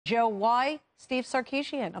Joe, why Steve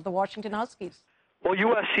Sarkisian of the Washington Huskies? Well,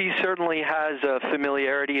 USC certainly has a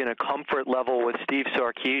familiarity and a comfort level with Steve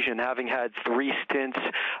Sarkisian, having had 3 stints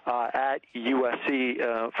at USC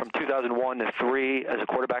from 2001 to 3 as a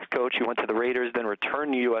quarterbacks coach. He went to the Raiders, then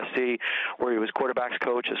returned to USC, where he was quarterbacks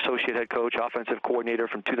coach, associate head coach, offensive coordinator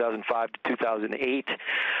from 2005 to 2008.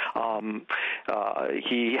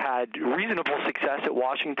 He had reasonable success at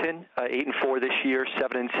Washington, 8-4 this year,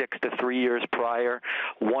 7-6 the 3 years prior,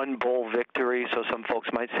 1 bowl victory. So some folks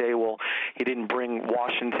might say, well, he didn't bring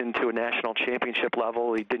Washington to a national championship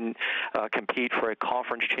level. He didn't compete for a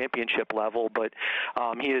conference championship level, but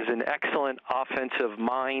he is an excellent offensive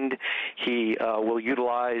mind. He will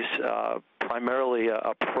utilize primarily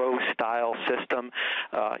a pro-style system.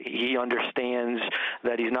 He understands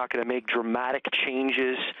that he's not going to make dramatic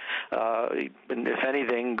changes, and if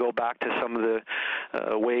anything, go back to some of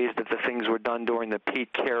the ways that the things were done during the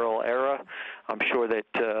Pete Carroll era. I'm sure that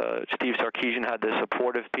Steve Sarkisian had the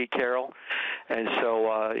support of Pete Carroll, and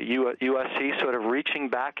so USC sort of reaching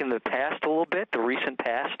back in the past a little bit, the recent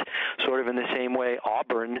past, sort of in the same way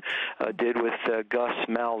Auburn did with Gus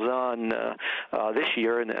Malzahn this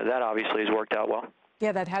year, and that obviously has worked out well.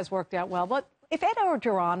 Yeah, that has worked out well. But if Ed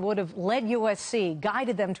Orgeron would have led USC,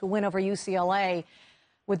 guided them to win over UCLA,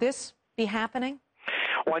 would this be happening?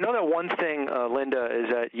 Well, I know that one thing, Linda, is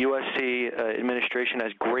that USC administration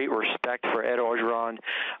has great respect for Ed Orgeron.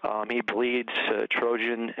 He bleeds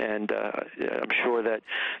Trojan, and I'm sure that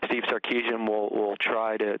Steve Sarkisian will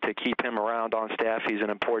try to keep him around on staff. He's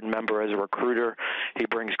an important member as a recruiter. He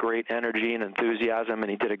brings great energy and enthusiasm,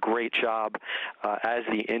 and he did a great job as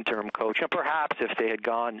the interim coach. And perhaps if they had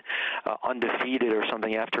gone undefeated or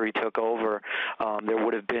something after he took over, there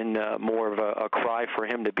would have been more of a cry for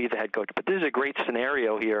him to be the head coach. But this is a great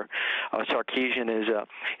scenario here. Sarkisian is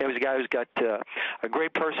a guy who's got a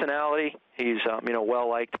great personality. He's well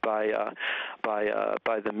liked by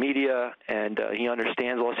the media, and he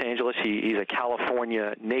understands Los Angeles. He's a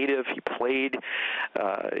California native.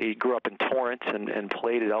 He grew up in Torrance and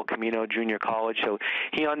played at El Camino Junior College, so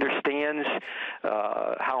he understands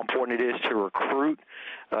how important it is to recruit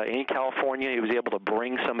in California. He was able to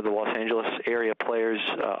bring some of the Los Angeles area players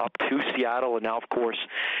up to Seattle, and now, of course,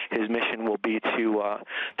 his mission will be to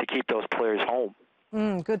keep those players home.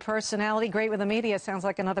 Good personality, great with the media. Sounds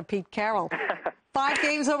like another Pete Carroll. 5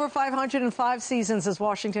 games over 500 in 5 seasons as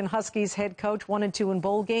Washington Huskies head coach, 1-2 in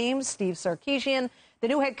bowl games. Steve Sarkisian, the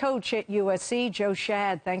new head coach at USC. Joe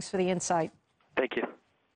Schad, thanks for the insight. Thank you.